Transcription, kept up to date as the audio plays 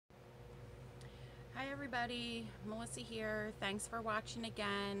Hi everybody, Melissa here. Thanks for watching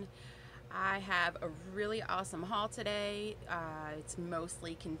again. I have a really awesome haul today. It's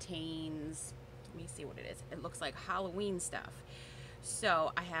mostly contains, let me see what it is. It looks like Halloween stuff.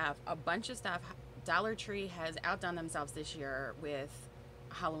 So I have a bunch of stuff. Dollar Tree has outdone themselves this year with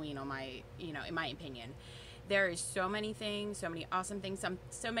Halloween on my, in my opinion. There is so many things, so many awesome things,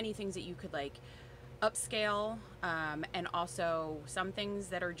 so many things that you could like upscale, and also some things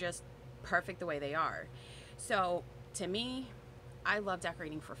that are just perfect the way they are. So to me, I love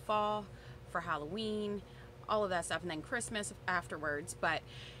decorating for fall, for Halloween, all of that stuff, and then Christmas afterwards. But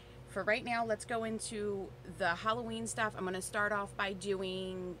for right now, let's go into the Halloween stuff. I'm going to start off by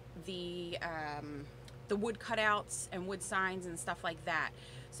doing the wood cutouts and wood signs and stuff like that.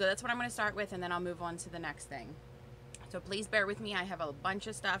 So that's what I'm going to start with, and then I'll move on to the next thing. So please bear with me. I have a bunch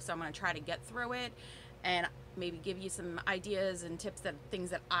of stuff, so I'm going to try to get through it and maybe give you some ideas and tips, that things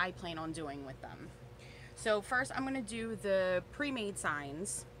that I plan on doing with them. So first I'm going to do the pre-made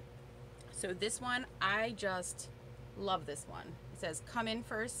signs. So this one, I just love this one. It says, "Come in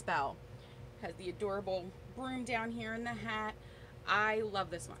for a spell." Has the adorable broom down here in the hat. I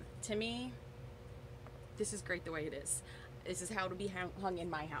love this one. To me, this is great the way it is. This is how to be hung in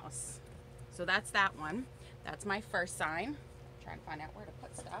my house. So that's that one. That's my first sign. I'm trying to find out where to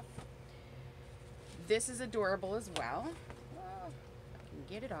put stuff. This is adorable as well. Oh, I can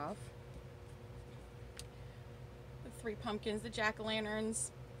get it off. The 3 pumpkins, the jack-o'-lanterns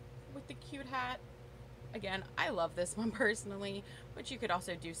with the cute hat. Again, I love this one personally, but you could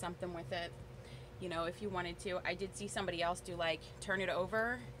also do something with it, if you wanted to. I did see somebody else do like turn it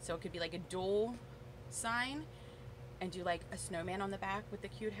over, so it could be like a dual sign, and do like a snowman on the back with the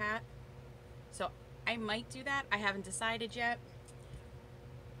cute hat. So I might do that. I haven't decided yet,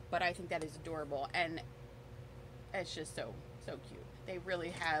 but I think that is adorable, and it's just so cute. They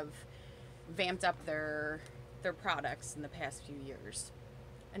really have vamped up their products in the past few years.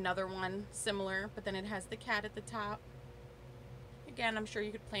 Another one similar, but then it has the cat at the top. Again, I'm sure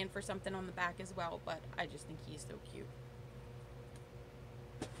you could plan for something on the back as well, but I just think he's so cute.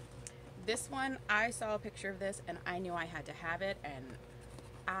 This one, I saw a picture of this and I knew I had to have it, and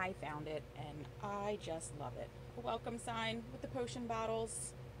I found it and I just love it. A welcome sign with the potion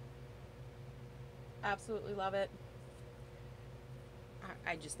bottles. Absolutely love it.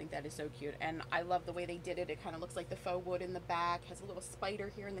 I just think that is so cute, and I love the way they did it. It kind of looks like the faux wood in the back. Has a little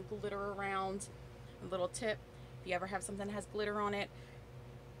spider here and the glitter around. A little tip: if you ever have something that has glitter on it,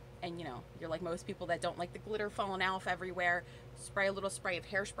 and you're like most people that don't like the glitter falling off everywhere, spray a little spray of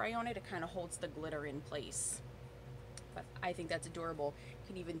hairspray on it. It kind of holds the glitter in place. But I think that's adorable.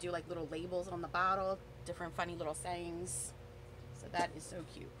 You can even do like little labels on the bottle, different funny little sayings. So that is so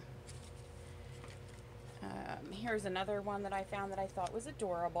cute. Here's another one that I found that I thought was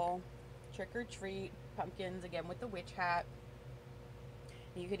adorable. Trick or treat, pumpkins, again with the witch hat.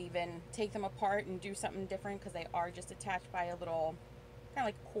 You could even take them apart and do something different, because they are just attached by a little kind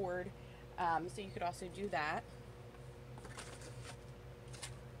of like cord. So you could also do that.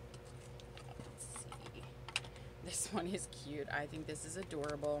 Let's see. This one is cute. I think this is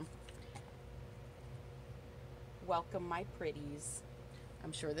adorable. "Welcome my pretties."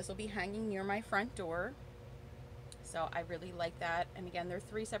 I'm sure this will be hanging near my front door. So I really like that. And again, they're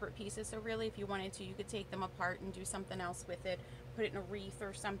 3 separate pieces, so really if you wanted to, you could take them apart and do something else with it, put it in a wreath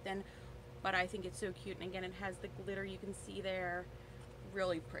or something. But I think it's so cute, and again, it has the glitter you can see there.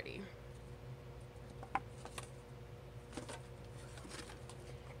 Really pretty.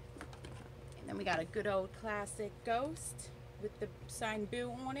 And then we got a good old classic ghost with the sign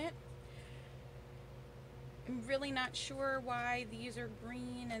 "Boo" on it. I'm really not sure why these are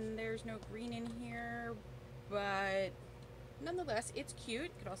green and there's no green in here, but nonetheless, it's cute. You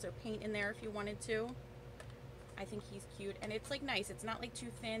could also paint in there if you wanted to. I think he's cute, and it's like nice. It's not like too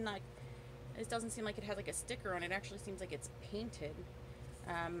thin. Like, it doesn't seem like it has like a sticker on it. It actually seems like it's painted.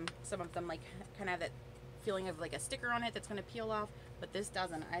 Some of them like kind of have that feeling of like a sticker on it that's going to peel off, but this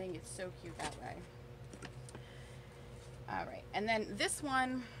doesn't. I think it's so cute that way. All right, and then this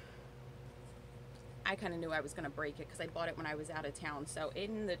one, I kind of knew I was going to break it because I bought it when I was out of town. So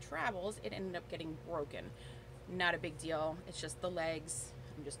in the travels, it ended up getting broken. Not a big deal. It's just the legs.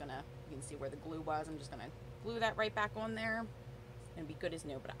 I'm just going to, you can see where the glue was. I'm just going to glue that right back on there and be good as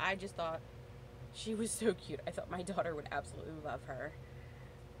new. But I just thought she was so cute. I thought my daughter would absolutely love her.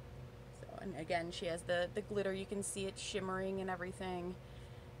 So, and again, she has the glitter. You can see it shimmering and everything.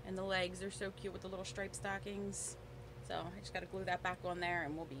 And the legs are so cute with the little striped stockings. So I just got to glue that back on there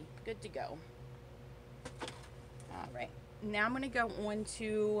and we'll be good to go. All right, now I'm going to go on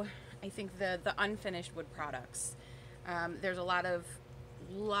to, I think, the unfinished wood products. There's a lot of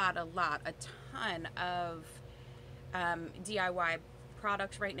a ton of DIY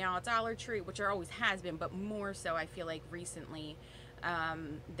products right now at Dollar Tree, which there always has been, but more so I feel like recently.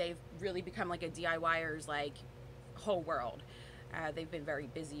 They've really become like a DIYer's like whole world. They've been very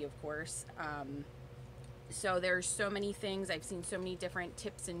busy, of course. So there's so many things. I've seen so many different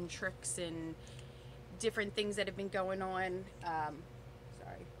tips and tricks and different things that have been going on. Sorry,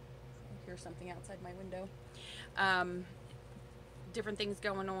 I hear something outside my window. Different things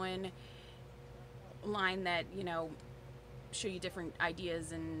going on line that, you know, show you different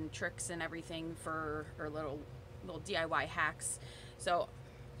ideas and tricks and everything for, or little DIY hacks. So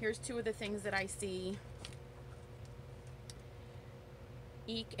here's two of the things that I see.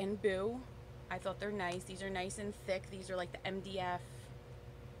 Eek and Boo. I thought they're nice. These are nice and thick. These are like the MDF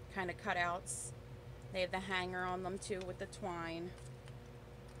kind of cutouts. They have the hanger on them too with the twine.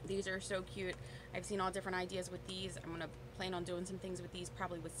 These are so cute. I've seen all different ideas with these. I'm gonna plan on doing some things with these,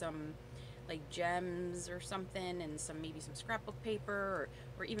 probably with some like gems or something, and maybe some scrapbook paper,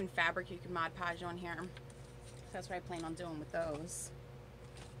 or even fabric you can Mod Podge on here. So that's what I plan on doing with those.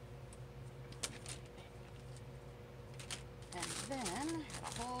 And then I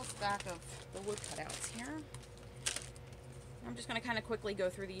have a whole stack of the wood cutouts here. I'm just gonna kind of quickly go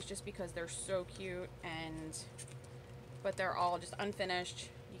through these just because they're so cute, but they're all just unfinished.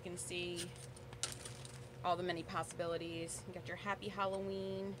 You can see all the many possibilities. You got your Happy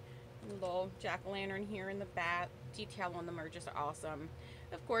Halloween, little jack-o'-lantern here in the back. Detail on them are just awesome.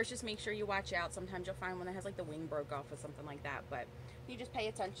 Of course, just make sure you watch out. Sometimes you'll find one that has like the wing broke off or something like that, but you just pay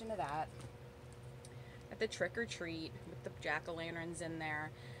attention to that. At the trick or treat with the jack-o'-lanterns in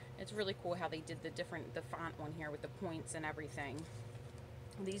there. It's really cool how they did the font one here with the points and everything.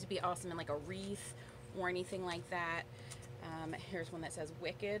 These would be awesome in like a wreath or anything like that. Here's one that says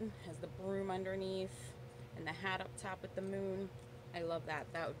Wicked, has the broom underneath and the hat up top with the moon. I love that.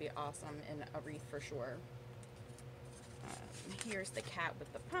 That would be awesome in a wreath for sure. Here's the cat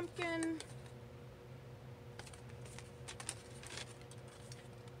with the pumpkin.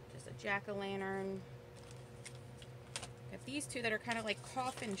 Just a jack-o'-lantern. Got these two that are kind of like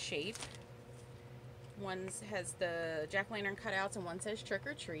coffin shape. One has the jack-o'-lantern cutouts and one says Trick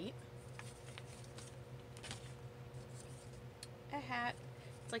or Treat. A hat.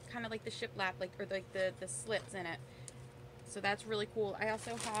 It's like kind of like the shiplap, like, or like the slits in it. So that's really cool. I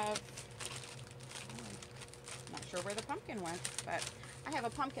also have, I'm not sure where the pumpkin went, but I have a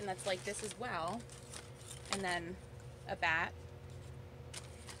pumpkin that's like this as well. And then a bat.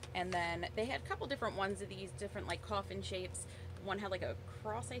 And then they had a couple different ones of these different like coffin shapes. One had like a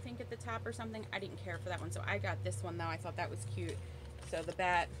cross, I think, at the top or something. I didn't care for that one, so I got this one though. I thought that was cute. So the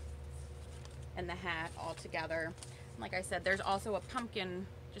bat and the hat all together. Like I said, there's also a pumpkin,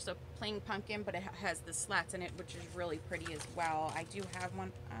 just a plain pumpkin, but it has the slats in it, which is really pretty as well. I do have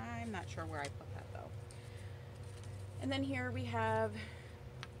one. I'm not sure where I put that though. And then here we have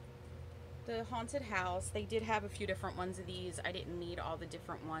the haunted house. They did have a few different ones of these. I didn't need all the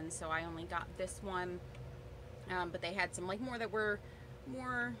different ones, so I only got this one. But they had some like more that were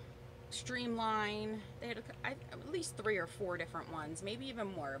more streamlined. They had at least 3 or 4 different ones, maybe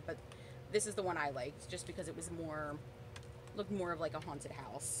even more, but this is the one I liked just because it was looked more of like a haunted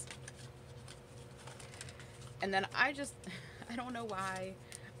house. And then I don't know why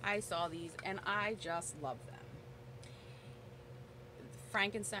I saw these and I just love them.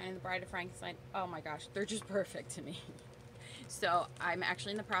 Frankenstein and the Bride of Frankenstein, oh my gosh, they're just perfect to me. So I'm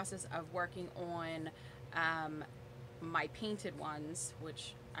actually in the process of working on my painted ones,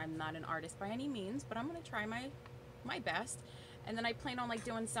 which I'm not an artist by any means, but I'm gonna try my best. And then I plan on like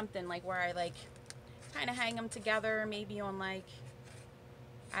doing something like where I like kind of hang them together, maybe on like,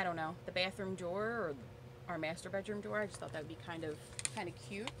 I don't know, the bathroom door or our master bedroom door. I just thought that would be kind of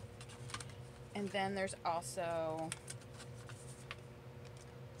cute. And then there's also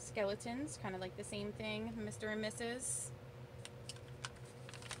skeletons, kind of like the same thing, Mr. and Mrs.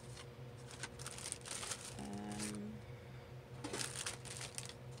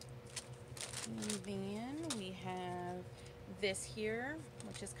 And then we have this here,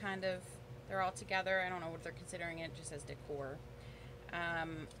 which is kind of, they're all together. I don't know what they're considering it, just as decor.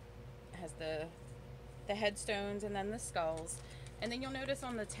 Has the headstones and then the skulls. And then you'll notice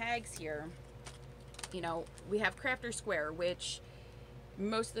on the tags here, you know, we have Crafter Square, which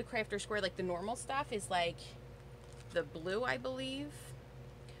most of the Crafter Square, like the normal stuff, is like the blue, I believe.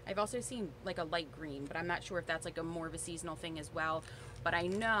 I've also seen like a light green, but I'm not sure if that's like a more of a seasonal thing as well. But I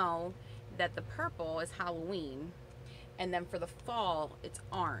know that the purple is Halloween, and then for the fall it's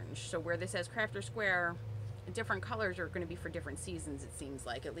orange. So where this says Crafter Square, different colors are going to be for different seasons, it seems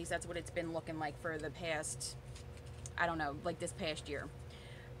like. At least that's what it's been looking like for the past, I don't know, like this past year.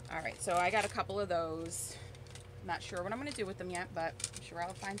 All right, so I got a couple of those. Not sure what I'm gonna do with them yet, but I'm sure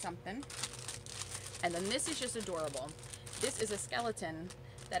I'll find something. And then this is just adorable. This is a skeleton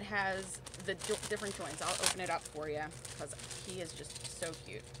that has the different joints. I'll open it up for you because he is just so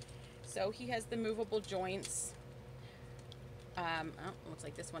cute. So he has the movable joints. Oh, looks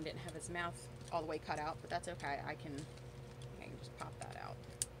like this one didn't have his mouth all the way cut out, but that's okay. I can just pop that out.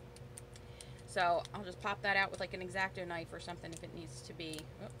 So I'll just pop that out with like an X-Acto knife or something if it needs to be.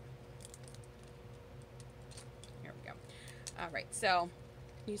 Oh. Here we go. All right, so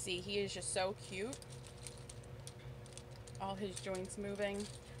you see he is just so cute. All his joints moving.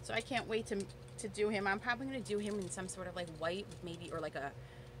 So I can't wait to do him. I'm probably going to do him in some sort of like white with maybe, or like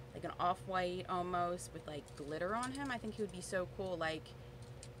an off-white almost with like glitter on him. I think he would be so cool, like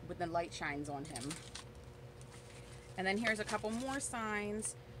when the light shines on him. And then here's a couple more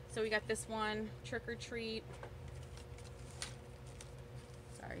signs. So we got this one, trick or treat.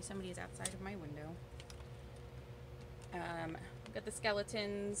 Sorry, somebody is outside of my window. We got the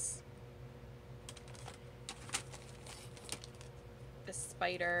skeletons, the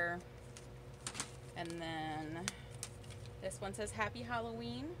spider, and then this one says Happy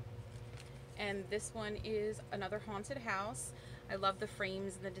Halloween, and this one is another haunted house. I love the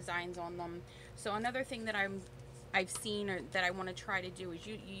frames and the designs on them. So another thing that I've seen or that I want to try to do is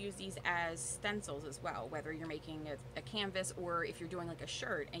you use these as stencils as well, whether you're making a canvas or if you're doing like a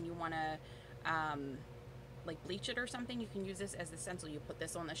shirt and you want to like bleach it or something, you can use this as the stencil. You put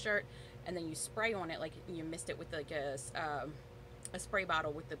this on the shirt and then you spray on it like you mist it with like a spray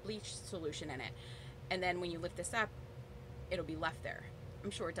bottle with the bleach solution in it, and then when you lift this up it'll be left there. I'm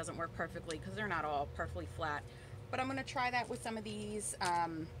sure it doesn't work perfectly because they're not all perfectly flat, but I'm going to try that with some of these,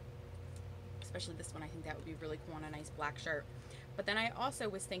 especially this one. I think that would be really cool on a nice black shirt. But then I also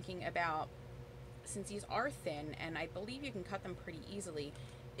was thinking about, since these are thin and I believe you can cut them pretty easily,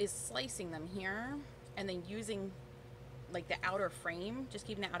 is slicing them here and then using like the outer frame, just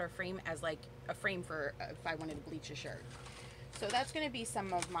keeping the outer frame as like a frame for if I wanted to bleach a shirt. So that's going to be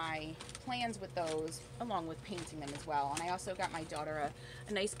some of my plans with those, along with painting them as well. And I also got my daughter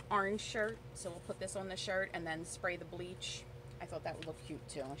a nice orange shirt, so we'll put this on the shirt and then spray the bleach. I thought that would look cute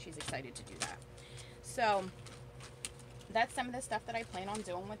too. She's excited to do that. So that's some of the stuff that I plan on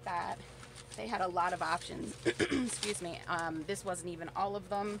doing with that. They had a lot of options. Excuse me. This wasn't even all of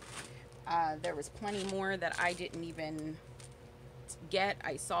them. There was plenty more that I didn't even get.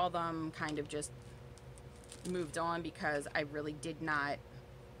 I saw them, kind of just moved on because I really did not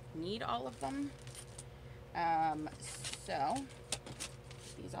need all of them. So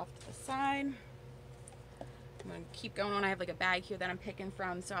these off to the side. I'm going to keep going on. I have like a bag here that I'm picking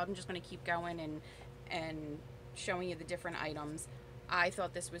from, so I'm just going to keep going and showing you the different items. I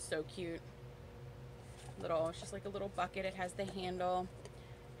thought this was so cute. It's just like a little bucket. It has the handle,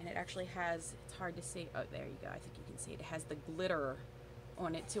 and it actually has, it's hard to see. Oh, there you go. I think you can see it. It has the glitter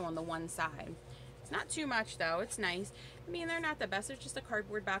on it too on the one side. It's not too much though. It's nice. I mean, they're not the best. It's just a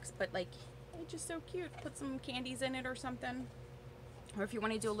cardboard box, but like, it's just so cute. Put some candies in it or something. Or if you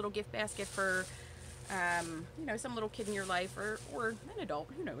want to do a little gift basket for, you know, some little kid in your life or an adult,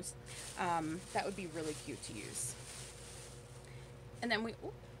 who knows. That would be really cute to use. And then they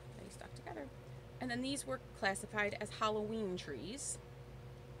stuck together. And then these were classified as Halloween trees.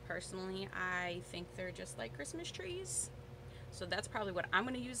 Personally, I think they're just like Christmas trees. So that's probably what I'm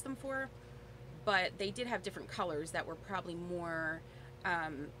going to use them for. But they did have different colors that were probably more,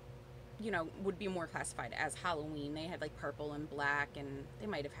 you know, would be more classified as Halloween. They had like purple and black, and they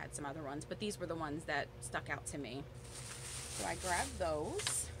might have had some other ones, but these were the ones that stuck out to me. So I grabbed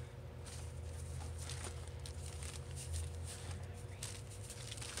those.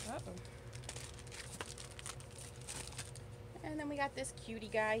 Uh-oh. And then we got this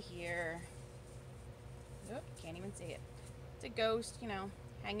cutie guy here. Oh, can't even see it. It's a ghost, you know,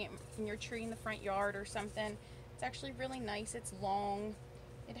 hang it in your tree in the front yard or something. It's actually really nice. It's long.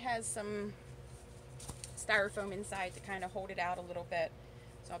 It has some styrofoam inside to kind of hold it out a little bit.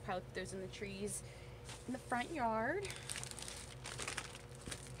 So I'll probably put those in the trees in the front yard.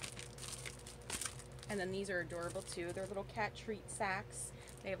 And then these are adorable too. They're little cat treat sacks.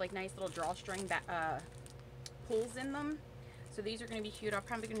 They have like nice little drawstring pulls in them. So these are going to be cute. I'm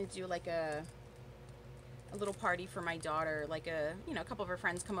probably going to do like a little party for my daughter, like a couple of her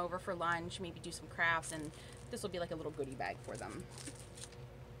friends come over for lunch, maybe do some crafts, and this will be like a little goodie bag for them.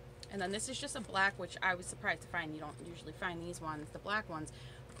 And then this is just a black, which I was surprised to find. You don't usually find these ones, the black ones,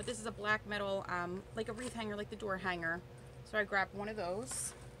 but this is a black metal, like a wreath hanger, like the door hanger. So I grabbed one of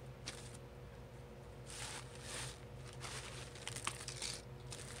those.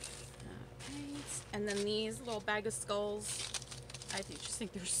 And then these little bag of skulls. just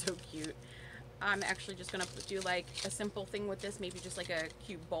think they're so cute. I'm actually just gonna do like a simple thing with this, maybe just like a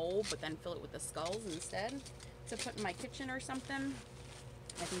cute bowl, but then fill it with the skulls instead to put in my kitchen or something.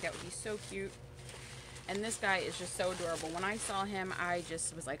 I think that would be so cute. And this guy is just so adorable. When I saw him, I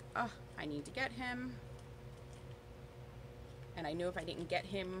just was like, oh, I need to get him. And I knew if I didn't get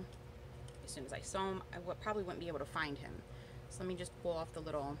him as soon as I saw him, I probably wouldn't be able to find him. So let me just pull off the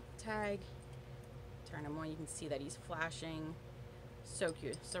little tag, turn him on. You can see that he's flashing. So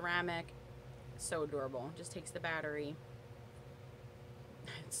cute. Ceramic. So adorable. Just takes the battery.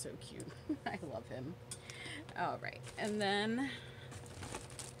 It's so cute. I love him. All right. And then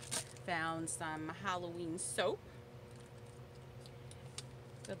found some Halloween soap.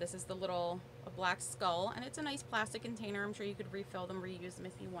 So this is the little black skull, and it's a nice plastic container. I'm sure you could refill them, reuse them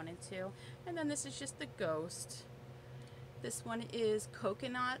if you wanted to. And then this is just the ghost. This one is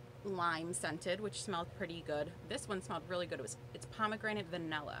coconut lime scented, which smelled pretty good. This one smelled really good. It's pomegranate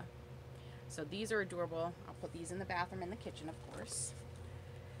vanilla. So these are adorable. I'll put these in the bathroom and the kitchen, of course.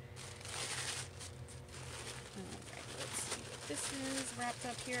 Alright, let's see what this is wrapped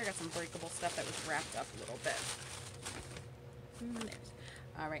up here. I got some breakable stuff that was wrapped up a little bit.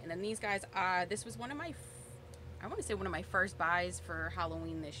 Alright, and then these guys, this was one of my, I want to say one of my first buys for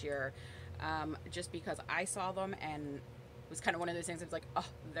Halloween this year. Just because I saw them and it was kind of one of those things. I was like, oh,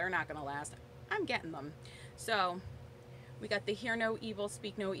 they're not going to last. I'm getting them. So we got the Hear No Evil,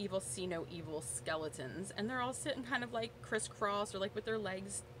 Speak No Evil, See No Evil skeletons. And they're all sitting kind of like crisscross or like with their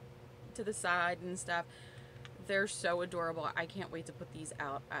legs to the side and stuff. They're so adorable. I can't wait to put these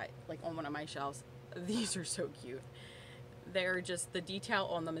out like on one of my shelves. These are so cute. They're just, the detail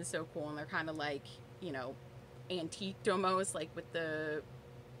on them is so cool. And they're kind of like, you know, antiqued almost, like with the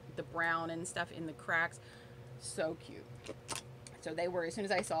brown and stuff in the cracks. So cute. So they were, as soon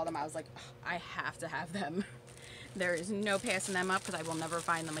as I saw them, I was like, oh, I have to have them. There is no passing them up because I will never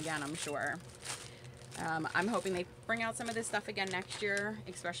find them again, I'm sure. I'm hoping they bring out some of this stuff again next year,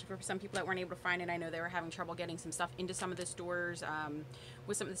 especially for some people that weren't able to find it. I know they were having trouble getting some stuff into some of the stores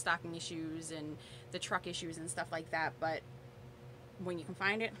with some of the stocking issues and the truck issues and stuff like that. But when you can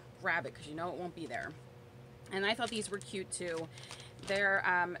find it, grab it because you know it won't be there. And I thought these were cute too. They're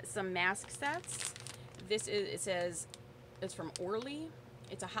some mask sets. This is, it says, it's from Orly.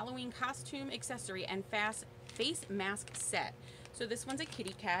 It's a Halloween costume, accessory, and face mask set. So this one's a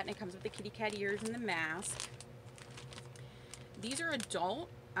kitty cat, and it comes with the kitty cat ears and the mask. These are adult.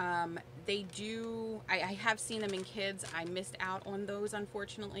 They do, I have seen them in kids. I missed out on those,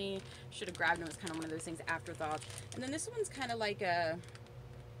 unfortunately. Should have grabbed them. It's kind of one of those things, afterthought. And then this one's kind of like a,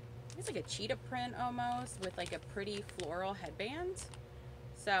 it's like a cheetah print almost with like a pretty floral headband.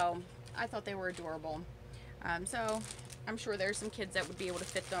 So I thought they were adorable. So I'm sure there's some kids that would be able to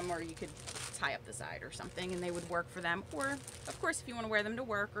fit them, or you could tie up the side or something and they would work for them. Or of course, if you want to wear them to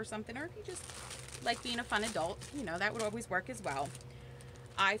work or something, or if you just like being a fun adult, you know, that would always work as well.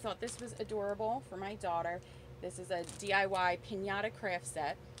 I thought this was adorable for my daughter. This is a DIY piñata craft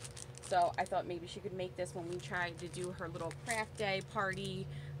set. So I thought maybe she could make this when we tried to do her little craft day party.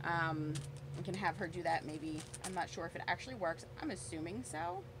 We can have her do that maybe. I'm not sure if it actually works. I'm assuming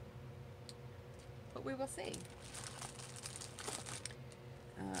so, but we will see.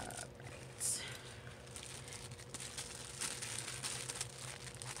 Right.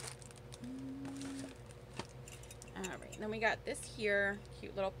 Alright, then we got this here,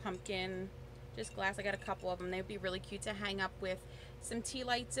 cute little pumpkin, just glass. I got a couple of them. They would be really cute to hang up with some tea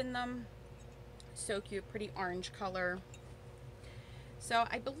lights in them. So cute, pretty orange color. So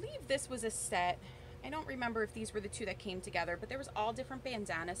I believe this was a set. I don't remember if these were the two that came together, but there was all different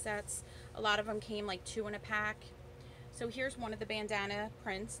bandana sets. A lot of them came like 2 in a pack. So here's one of the bandana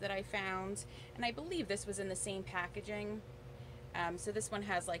prints that I found, and I believe this was in the same packaging. So this one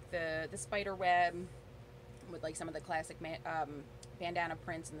has like the spider web with like some of the classic bandana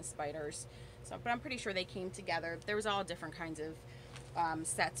prints and the spiders. So, but I'm pretty sure they came together. There was all different kinds of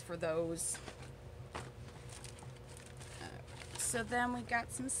sets for those. So then we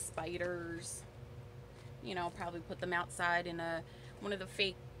got some spiders. You know, probably put them outside in one of the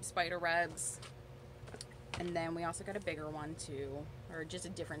fake spider webs. And then we also got a bigger one too, or just a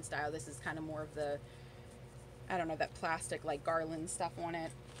different style. This is kind of more of the, I don't know, that plastic like garland stuff on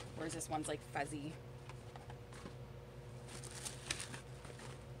it, whereas this one's like fuzzy.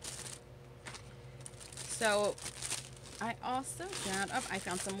 So I also found, I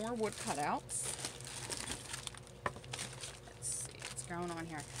found some more wood cutouts. Let's see what's going on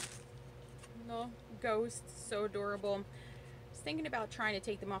here. Little ghosts, so adorable. I was thinking about trying to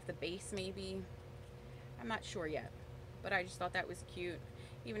take them off the base maybe. I'm not sure yet, but I just thought that was cute.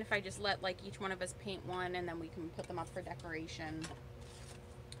 Even if I just let like each one of us paint one and then we can put them up for decoration.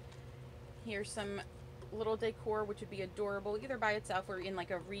 Here's some little decor, which would be adorable either by itself or in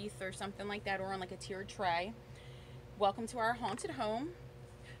like a wreath or something like that, or on like a tiered tray. Welcome to our haunted home.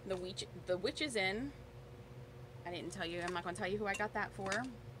 The witch is in. I didn't tell you. I'm not going to tell you who I got that for.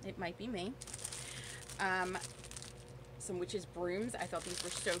 It might be me. Some witches brooms. I thought these were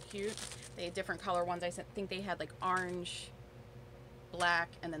so cute. They had different color ones. I think they had like orange, black,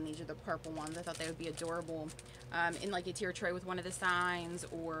 and then these are the purple ones. I thought they would be adorable in like a tier tray with one of the signs,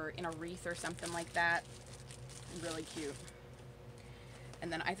 or in a wreath or something like that. Really cute.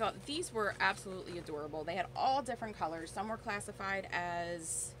 And then I thought these were absolutely adorable. They had all different colors. Some were classified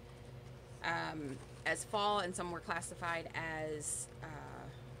as fall, and some were classified as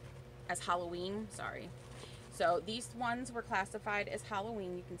Halloween. Sorry. So these ones were classified as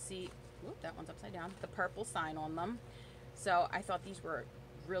Halloween. You can see, whoop, that one's upside down, the purple sign on them. So I thought these were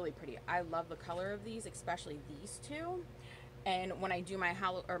really pretty. I love the color of these, especially these two. And when I do my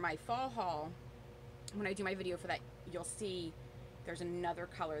fall haul, when I do my video for that, you'll see there's another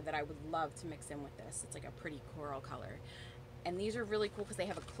color that I would love to mix in with this. It's like a pretty coral color. And these are really cool because they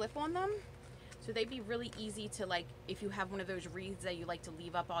have a clip on them. So they'd be really easy to, like, if you have one of those wreaths that you like to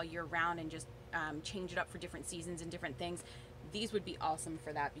leave up all year round and just change it up for different seasons and different things, these would be awesome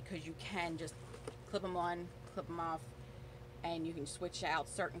for that, because you can just clip them on, clip them off, and you can switch out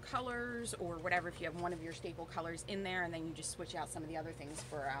certain colors or whatever if you have one of your staple colors in there, and then you just switch out some of the other things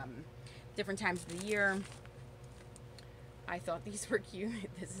for different times of the year. I thought these were cute.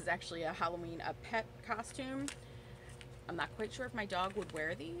 This is actually a Halloween pet costume. I'm not quite sure if my dog would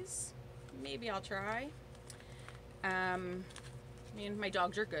wear these. Maybe I'll try. I mean, my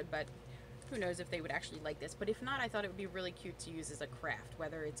dogs are good, but who knows if they would actually like this. But if not, I thought it would be really cute to use as a craft,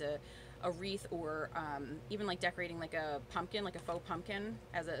 whether it's a wreath or even like decorating like a pumpkin, like a faux pumpkin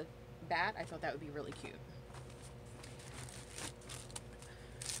as a bat. I thought that would be really cute.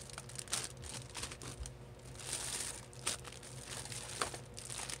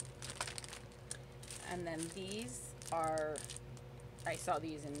 And then these are, I saw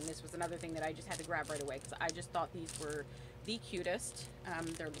these, and this was another thing that I just had to grab right away because I just thought these were the cutest.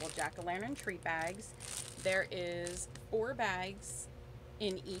 They're little jack-o'-lantern treat bags. There is 4 bags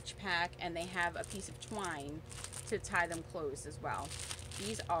in each pack, and they have a piece of twine to tie them closed as well.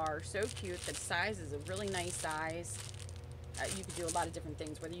 These are so cute. The size is a really nice size. You could do a lot of different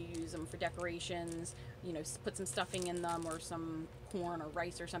things, whether you use them for decorations, you know, put some stuffing in them or some corn or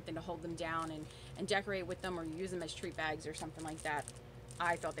rice or something to hold them down and decorate with them, or use them as treat bags or something like that.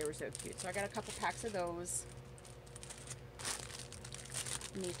 I thought they were so cute. So I got a couple packs of those.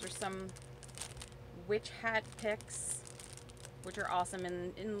 And these are some witch hat picks, which are awesome.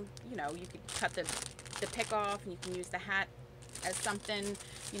 And you know, you could cut the pick off, and you can use the hat as something,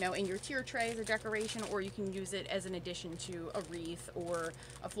 you know, in your tier tray as a decoration, or you can use it as an addition to a wreath or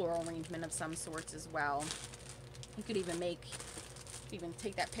a floral arrangement of some sorts as well. You could even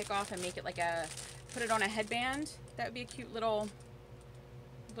take that pick off and make it like put it on a headband. That would be a cute little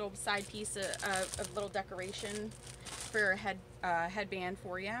side piece of little decoration for a headband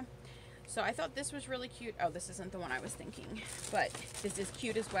for you. So I thought this was really cute. Oh, this isn't the one I was thinking, but this is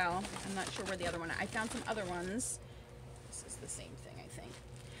cute as well. I'm not sure where the other one, I found some other ones. This is the same thing, I think.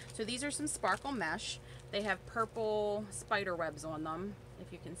 So these are some sparkle mesh. They have purple spider webs on them,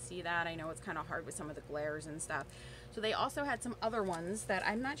 if you can see that. I know it's kind of hard with some of the glares and stuff. So they also had some other ones that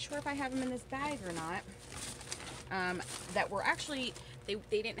I'm not sure if I have them in this bag or not, that were actually,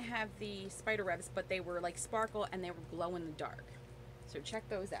 they didn't have the spider webs, but they were like sparkle and they were glow in the dark. So check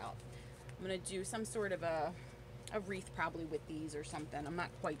those out. I'm going to do some sort of a wreath probably with these or something. I'm not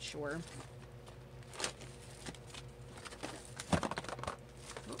quite sure.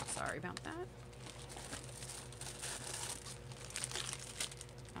 Oops, sorry about that.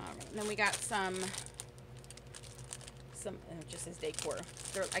 All right, and then we got some it just says decor.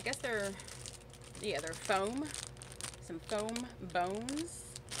 I guess they're foam. Some foam bones.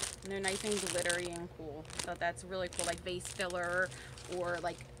 And they're nice and glittery and cool. So that's really cool, like vase filler, or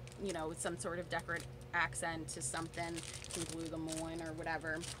like, you know, some sort of decorative accent to something. You can glue them on or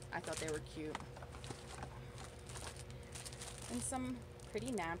whatever. I thought they were cute. And some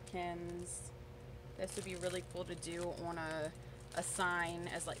pretty napkins. This would be really cool to do on a sign,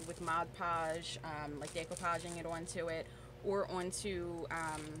 as like with Mod Podge, like decoupaging it onto it, or onto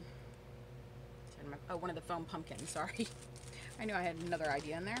one of the foam pumpkins. Sorry, I knew I had another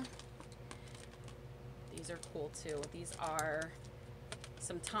idea in there. These are cool too. These are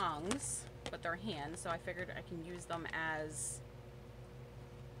some tongs, but they're hands, so I figured I can use them as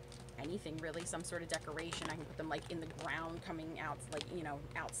anything really, some sort of decoration. I can put them like in the ground, coming out, like, you know,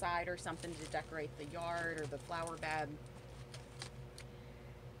 outside or something to decorate the yard or the flower bed.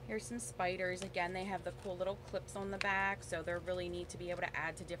 Here's some spiders. Again, they have the cool little clips on the back, so they're really neat to be able to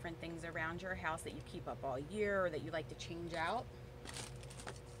add to different things around your house that you keep up all year or that you like to change out.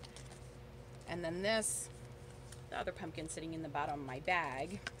 And then this, the other pumpkin sitting in the bottom of my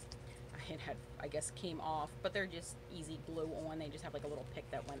bag. It had, I guess, came off, but they're just easy glue on. They just have like a little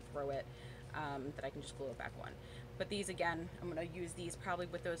pick that went through it that I can just glue it back on. But these, again, I'm going to use these probably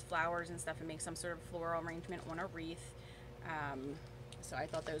with those flowers and stuff and make some sort of floral arrangement on a wreath. So I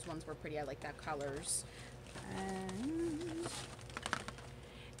thought those ones were pretty. I like that colors.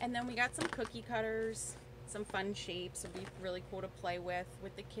 And then we got some cookie cutters, some fun shapes. It'd be really cool to play with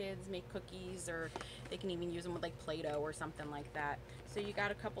the kids, make cookies, or they can even use them with like Play-Doh or something like that. So you got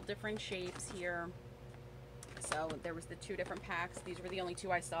a couple different shapes here. So there was the 2 different packs. These were the only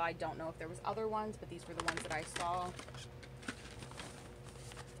 2 I saw. I don't know if there was other ones, but these were the ones that I saw.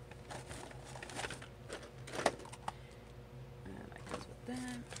 And that goes with that.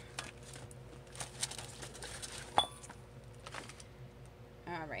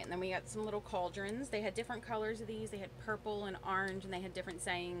 Alright, and then we got some little cauldrons. They had different colors of these. They had purple and orange, and they had different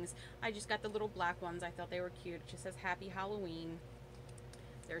sayings. I just got the little black ones. I thought they were cute. It just says Happy Halloween.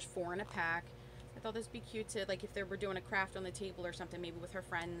 There's 4 in a pack. I thought this would be cute to, like, if they were doing a craft on the table or something, maybe with her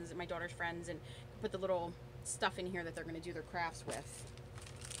friends, my daughter's friends, and put the little stuff in here that they're going to do their crafts with.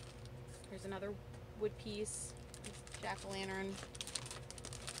 Here's another wood piece, jack-o'-lantern.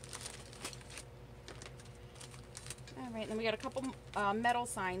 Alright, then we got a couple metal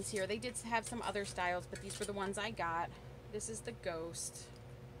signs here. They did have some other styles, but these were the ones I got. This is the ghost.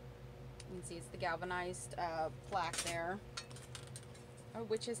 You can see it's the galvanized plaque there. A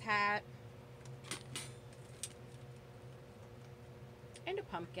witch's hat. And a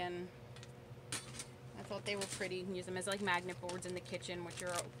pumpkin. I thought they were pretty. You can use them as like magnet boards in the kitchen, which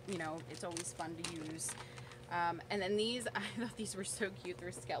are, you know, it's always fun to use. And then these, I thought these were so cute.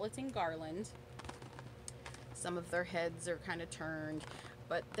 They're skeleton garland. Some of their heads are kind of turned,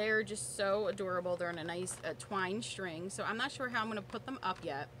 but they're just so adorable. They're in a nice twine string, so I'm not sure how I'm going to put them up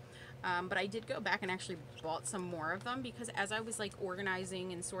yet. But I did go back and actually bought some more of them, because as I was like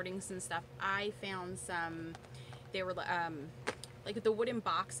organizing and sorting some stuff, I found some, they were like the wooden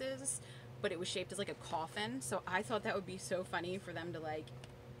boxes, but it was shaped as like a coffin. So I thought that would be so funny for them to like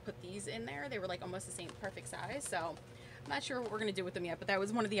put these in there. They were like almost the same perfect size. So I'm not sure what we're going to do with them yet, but that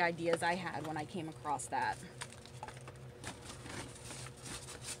was one of the ideas I had when I came across that.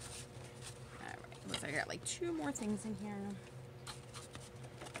 All right, looks like I got like 2 more things in here.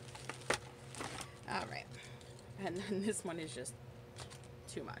 All right, and then this one is just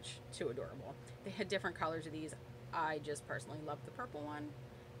too much, too adorable. They had different colors of these. I just personally love the purple one.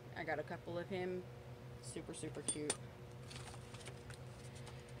 I got a couple of him. Super, super cute.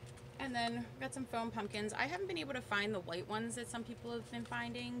 And then got some foam pumpkins. I haven't been able to find the white ones that some people have been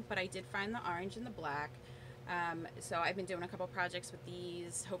finding, but I did find the orange and the black. So I've been doing a couple projects with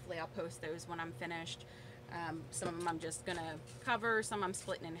these. Hopefully I'll post those when I'm finished. Some of them I'm just gonna cover, some I'm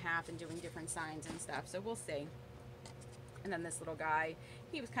splitting in half and doing different signs and stuff, so we'll see. And then this little guy,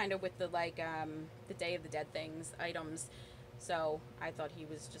 he was kind of with the like the Day of the Dead things, items, so I thought he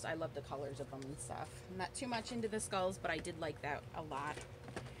was just, I love the colors of them and stuff. I'm not too much into the skulls, but I did like that a lot.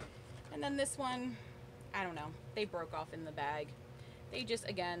 And then this one, I don't know, they broke off in the bag. They just,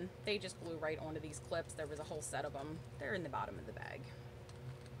 again, they just glue right onto these clips. There was a whole set of them. They're in the bottom of the bag.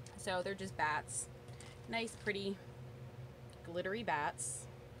 So they're just bats. Nice, pretty, glittery bats.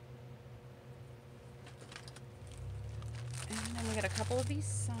 And then we got a couple of these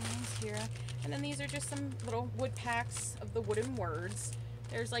signs here. And then these are just some little wood packs of the wooden words.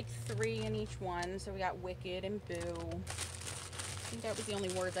 There's like 3 in each one. So we got Wicked and Boo. I think that was the only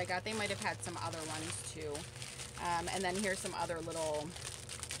words I got. They might have had some other ones too. And then here's some other little,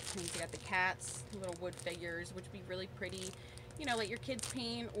 you got the cats, little wood figures, which would be really pretty, you know, let your kids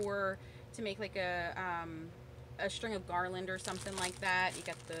paint, or to make like a string of garland or something like that. You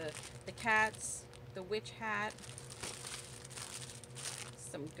got the cats, the witch hat,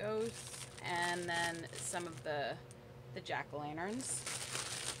 some ghosts, and then some of the jack-o'-lanterns.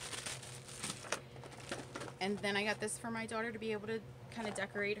 And then I got this for my daughter to be able to kind of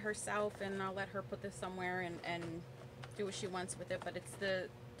decorate herself, and I'll let her put this somewhere and do what she wants with it. But it's the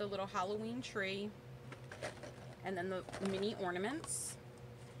little Halloween tree, and then the mini ornaments.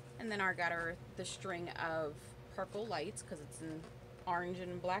 And then I got her the string of purple lights, because it's an orange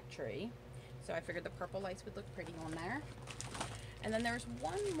and black tree. So I figured the purple lights would look pretty on there. And then there's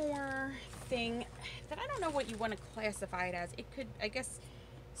one more thing that I don't know what you want to classify it as. It could, I guess,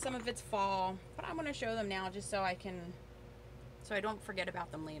 some of it's fall, but I'm going to show them now just so I don't forget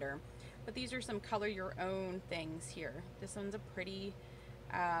about them later. But these are some color your own things here. This one's a pretty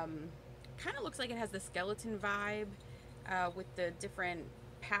Kind of looks like it has the skeleton vibe with the different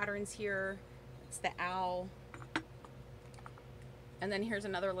patterns here. It's the owl. And then here's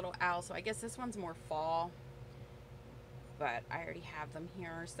another little owl. So I guess this one's more fall. But I already have them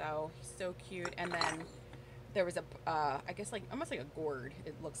here. So he's so cute. And then there was a, I guess like almost like a gourd.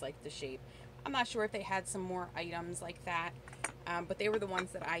 It looks like the shape. I'm not sure if they had some more items like that. But they were the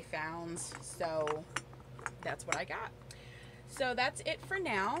ones that I found. So that's what I got. So that's it for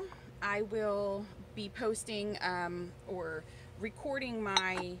now. I will be posting or recording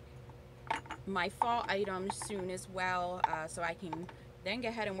my fall items soon as well, so I can then get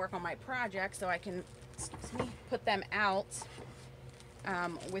ahead and work on my project so I can, excuse me, put them out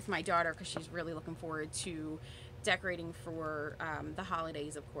with my daughter, because she's really looking forward to decorating for the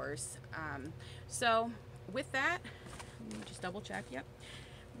holidays, of course. So with that, let me just double check. Yep.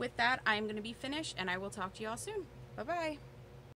 With that, I'm going to be finished, and I will talk to you all soon. Bye-bye.